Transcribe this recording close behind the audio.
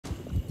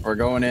We're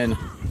going in.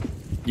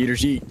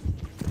 Eaters eat.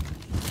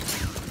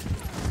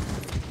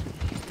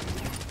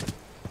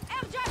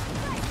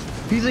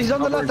 He's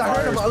on the left. I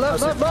heard him.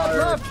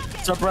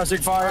 Left.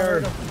 Suppressing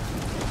fire.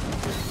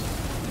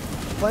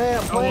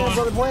 Blam,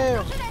 brother,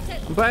 blam.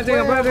 I'm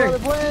planting.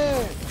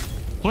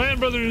 Plan,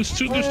 brother, there's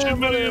too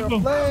many of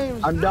them.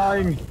 I'm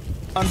dying.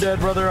 I'm dead,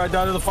 brother. I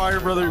died of the fire,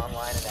 brother.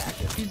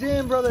 He's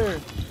in, brother.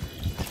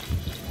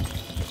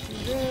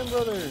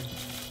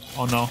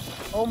 Oh no.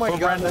 Oh my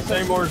God. That's the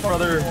same board,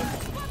 brother.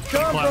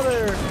 Jump,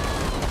 brother.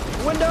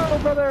 Window,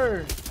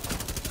 brother.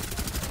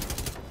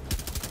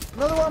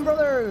 Another one,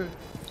 brother.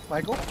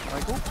 Michael.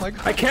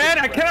 I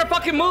can't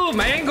fucking move.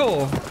 My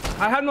angle.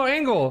 I have no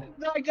angle.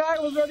 That guy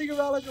was running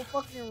around like a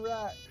fucking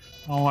rat.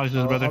 I don't like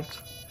this, brother.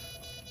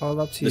 All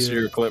up to you. This is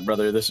your clip,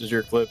 brother. This is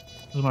your clip.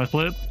 This is my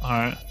flip?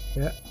 Alright.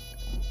 Yeah.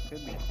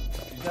 Could be.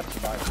 He's got to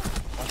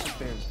survive. Watch the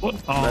stairs. What?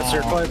 Oh. That's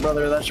your clip,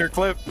 brother. That's your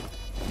clip.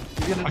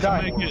 He's gonna I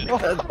die. can make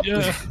it.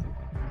 Yeah.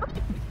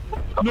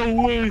 No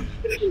way.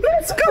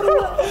 Let's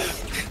go.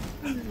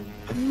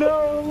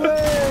 No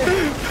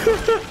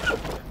way.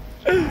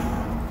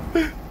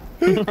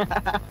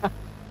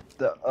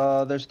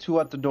 There's 2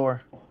 at the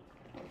door.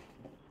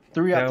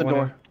 3 at the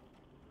door.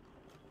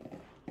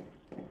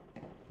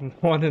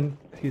 One and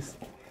he's.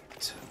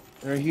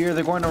 They're here.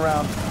 They're going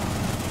around.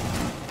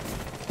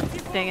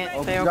 Dang it,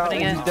 Oh, they're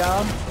opening he's it.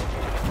 down.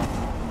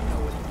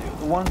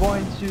 The one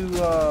going to.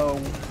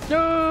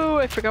 No,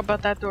 I forgot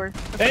about that door.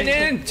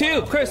 And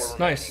 2, Chris.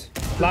 Nice.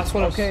 Last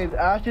one. Okay,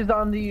 Ash is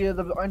on the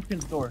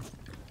entrance door.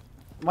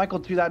 Michael,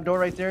 to that door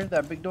right there,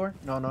 that big door.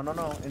 No.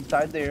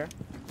 Inside there.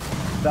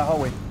 That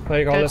hallway. There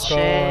you go. Good Let's go.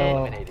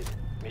 shit.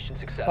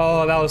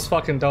 Oh, that was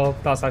fucking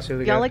dope. That was actually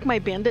really Y'all good. like my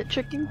bandit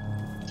tricking?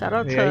 Shout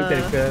out Yeah, he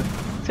did good.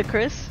 to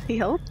Chris. He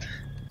helped.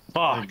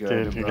 Fuck,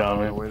 dude, you got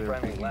me.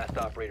 Friendly, last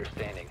operator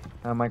standing.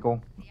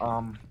 Michael.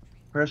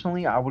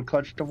 Personally, I would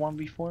clutch the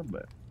 1v4,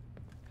 but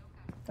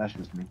that's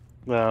just me.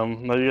 Now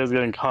you guys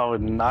getting caught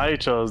with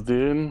nitros,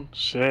 dude.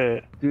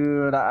 Shit.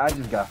 Dude, I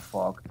just got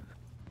fucked.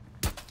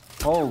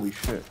 Holy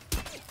shit.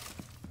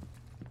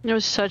 It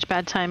was such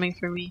bad timing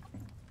for me.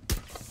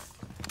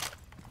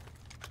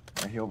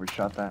 Yeah, he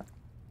overshot that.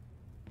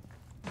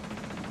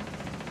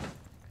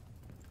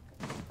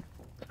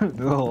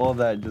 All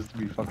that just to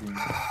be fucking.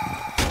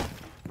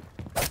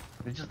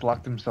 They just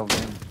locked themselves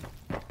in.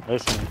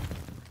 Listen.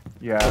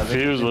 Yeah. The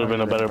fuse would have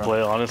been a better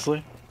play,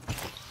 honestly.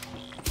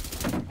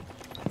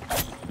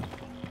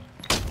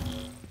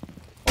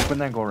 Open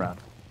that go around.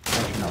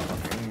 Actually, no,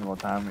 fuck it. Ain't no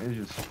time. It's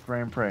just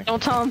spray and pray.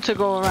 Don't tell him to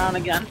go around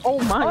again. Oh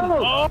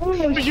my. Oh,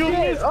 you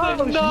missed the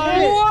Oh,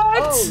 knife!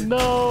 What? Oh,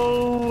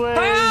 no way!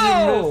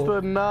 How? You missed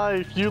the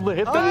knife. You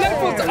hit the The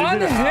knife was wall.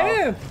 on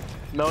him.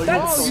 No, you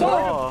That's hit the so-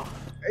 wall.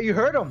 Hey, you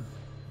heard him.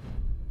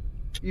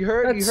 You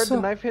heard That's the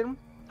knife hit him?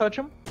 Touch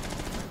him?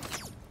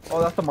 Oh,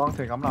 that's the monk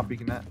thing. I'm not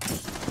beating that.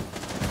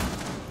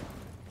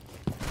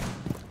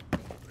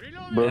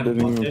 Bro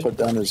didn't even put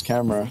down his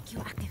camera.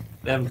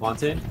 They haven't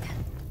wanted.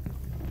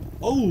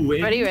 Oh,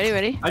 wait.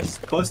 Ready? I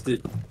just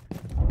busted.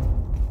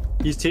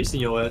 He's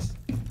chasing your ass.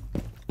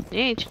 You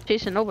ain't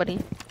chasing nobody.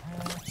 Me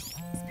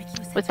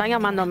están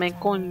llamándome,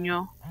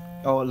 coño.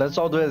 Oh, let's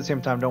all do it at the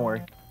same time. Don't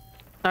worry.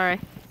 Sorry.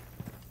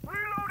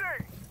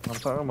 I'm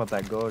talking about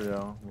that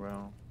Gojo,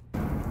 bro.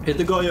 Hit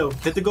the Goyo.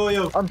 Hit the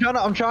Goyo.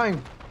 I'm trying.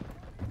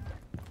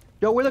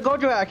 Yo, where the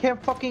Gojo at? I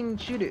can't fucking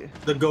shoot it.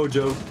 The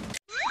Gojo.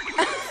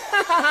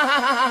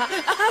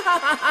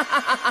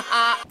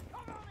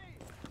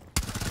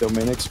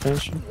 Domain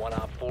expansion. 1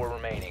 op 4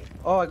 remaining.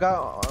 Oh, I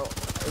got.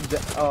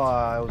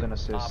 I was an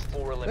assist. Op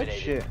 4 Good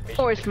eliminated. shit. Mission Of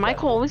course,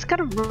 Michael always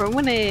gotta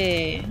ruin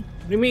it.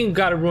 What do you mean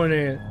gotta ruin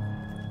it?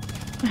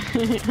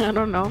 I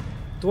don't know.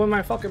 Doing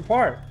my fucking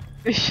part.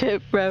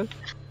 Shit, bro.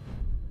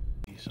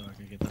 So I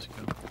can get this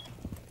go.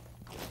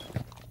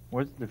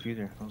 Where's the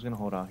diffuser? I was gonna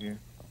hold out here.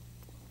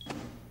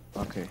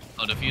 Okay.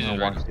 Oh, I'm diffuser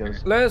gonna right watch the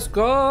others. Let's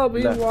go.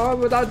 We Left. won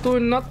without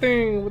doing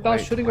nothing. Without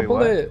Wait, shooting wait, a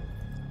bullet.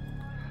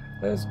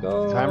 Let's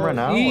go. Timer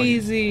now?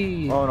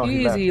 Easy. Oh no,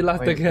 Easy. he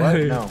Left Wait, the what?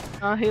 game. No.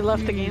 Oh, he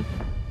left the game.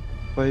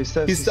 But he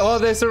says.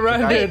 They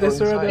surrendered. They He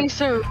surrendered.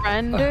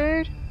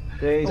 surrendered?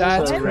 They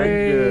That's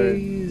surrendered.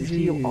 crazy. You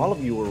see, all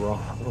of you were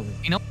wrong.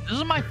 You know, this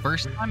is my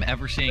first time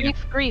ever seeing it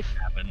Grief.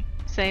 happen.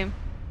 Same.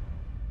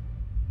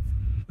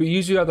 We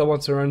usually are the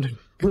ones surrendering.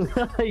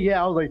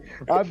 Yeah, I was like,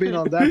 I've been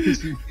on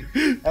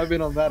that. I've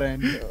been on that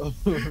end. The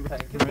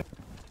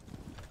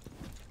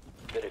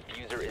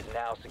diffuser is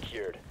now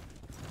secured.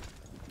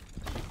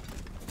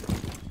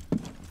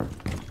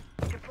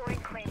 Deploying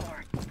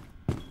Claymore.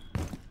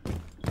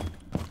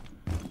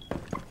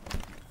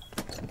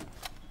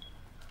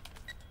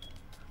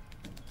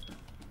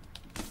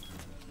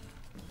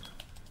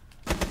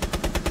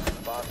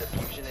 Bomb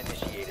diffusion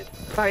initiated.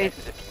 Sorry.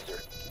 Protect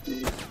the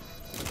diffuser.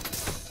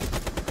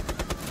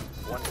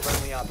 1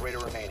 friendly operator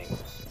remaining.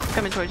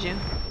 Coming towards you.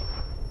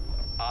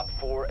 Op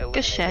 4 eliminated.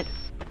 Good shit.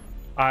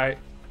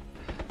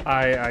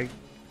 I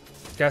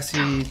guess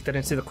he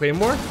didn't see the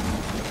Claymore.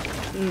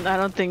 I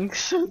don't think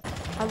so.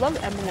 I love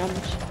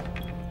M&M's.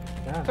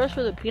 Yeah. First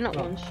for the peanut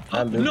ones.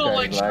 That Luke No, guy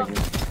like, is lagging.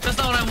 That's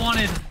not what I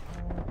wanted.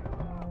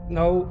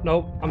 No,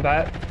 nope, I'm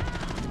bad.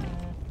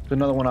 There's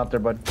another one out there,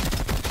 bud.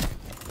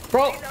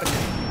 Bro,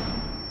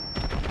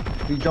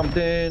 He jumped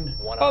in.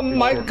 One oh op four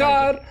my remaining.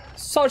 god.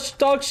 Such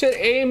dog shit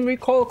aim,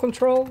 recoil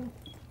control.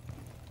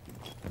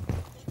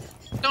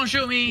 Don't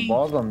shoot me.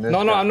 Balls on this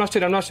No, guy. I'm not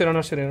shooting, I'm not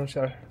shooting.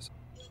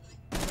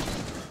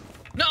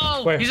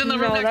 No, Where? he's in the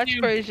room No, next that's to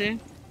you. crazy.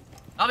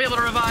 I'll be able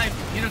to revive.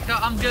 You know,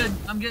 I'm good.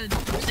 I'm good.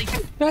 I'm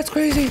safe. That's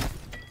crazy.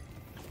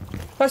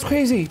 That's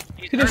crazy.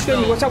 He didn't shoot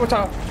me. Watch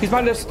out. He's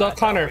behind this, the Last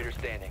corner. operator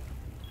standing.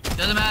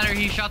 Doesn't matter.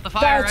 He shot the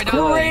fire. That's I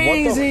know.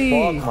 crazy.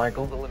 What the fuck,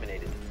 Michael?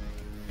 Eliminated.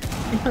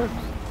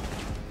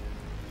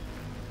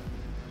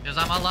 Because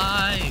I'm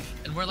alive.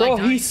 And we're like. Bro,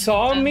 he 90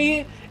 saw percent.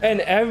 me and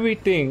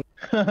everything.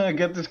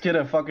 Get this kid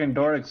a fucking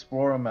Door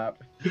Explorer map.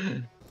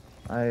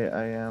 I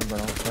am, but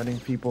I'm fighting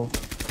people.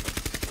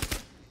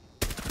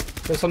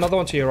 There's another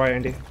one to your right,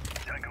 Andy.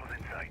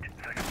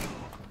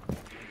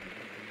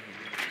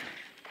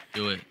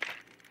 Do it.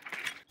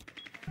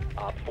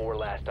 Op 4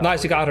 last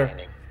Nice, you got operator her.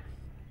 standing.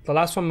 The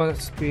last one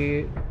must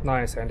be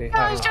nice, Andy.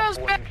 Op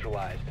 4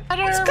 neutralized.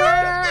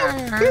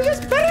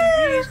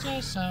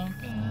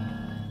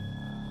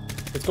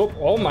 Let's go.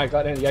 Oh my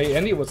god, and yeah,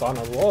 Andy was on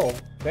a roll.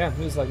 Damn,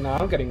 he was like, nah,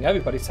 I'm getting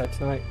everybody's head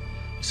tonight.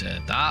 He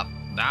said, stop.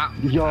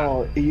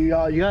 Yo, you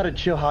gotta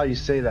chill how you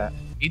say that.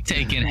 He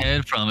taking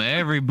head from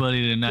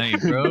everybody tonight,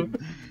 bro.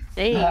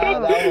 There you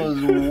That go.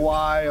 was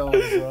wild,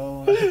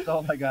 bro. That's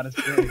all I gotta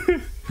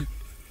say.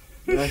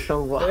 That's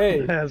so wild.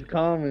 Hey. That's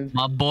common.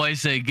 My boy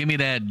said, give me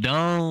that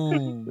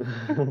dome.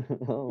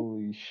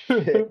 Holy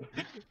shit.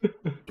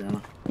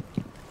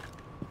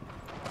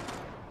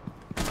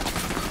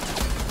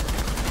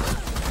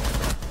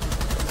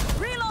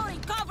 Reloading,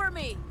 cover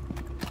me.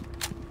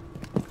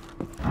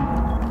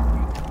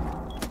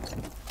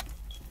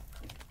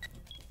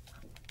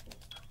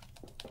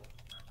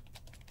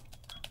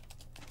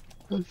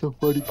 That's a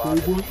funny Bomb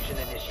diffusion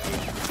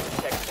initiated.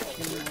 Protect the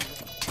diffuser.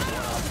 One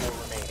op 4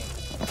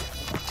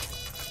 remaining.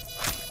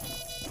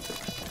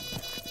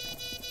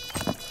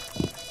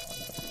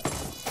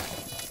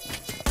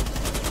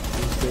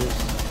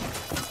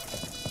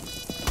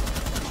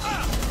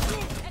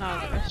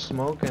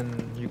 Smoke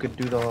and you could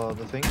do the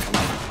thing.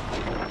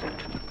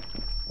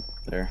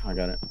 There, I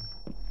got it.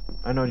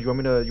 I know. You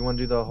want to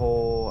do the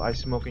whole I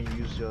smoke and you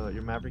use your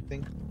Maverick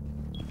thing?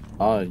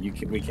 Oh,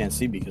 we can't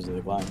see because of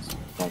the blinds.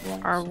 Dark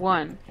blinds.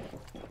 R1.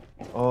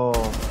 Oh,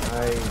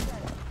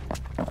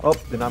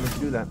 did not mean to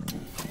do that.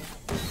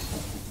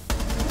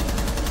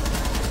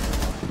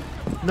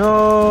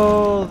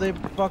 No, they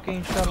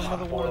fucking shot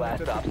another Four one.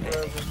 last stop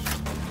standing.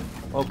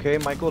 Okay,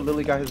 Michael,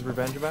 Lily got his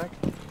revenge back.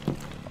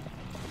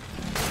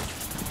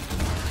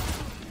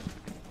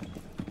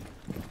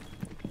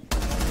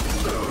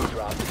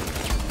 Drop.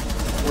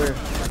 Where?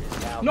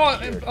 Now No,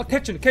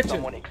 secured. kitchen.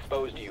 Someone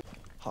exposed you.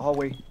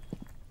 Hallway.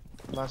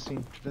 Last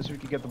scene. This we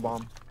could get the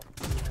bomb.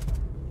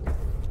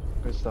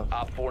 Good stuff.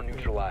 Op 4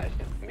 neutralized.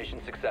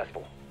 Mission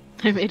successful.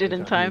 I made it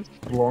in time.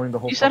 Blowing the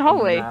whole You said fucking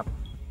hallway. map.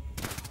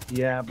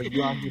 Yeah, but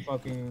you have to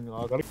fucking.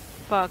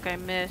 Fuck, I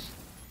missed.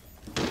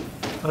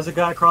 There's a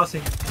guy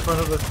crossing in front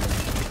of us.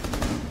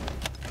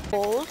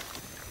 Holes?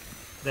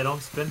 They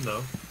don't spin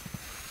though.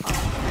 Oh, I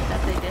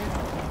thought they did.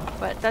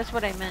 But that's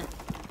what I meant.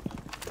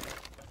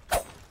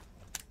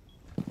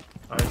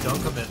 Alright,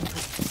 don't come in.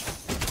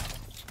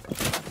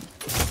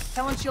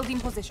 Talon shield in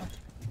position.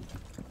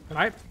 Can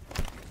I?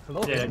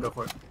 Hello? Yeah, go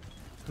for it.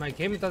 My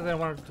game doesn't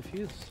want to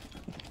defuse.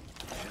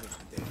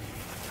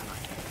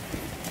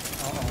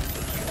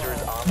 Diffuser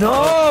is on.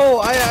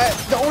 No,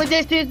 the only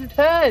day stays his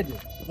head.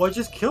 What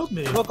just killed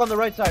me? Look on the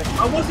right side.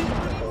 I wasn't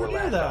even 4 near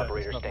last that.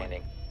 operator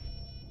standing.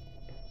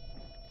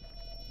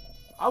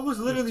 I was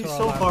literally Just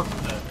so throw a far left.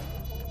 from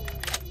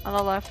that. On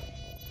the left.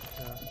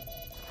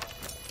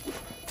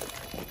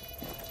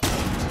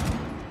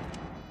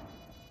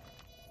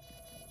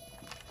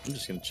 I'm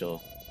just gonna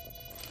chill.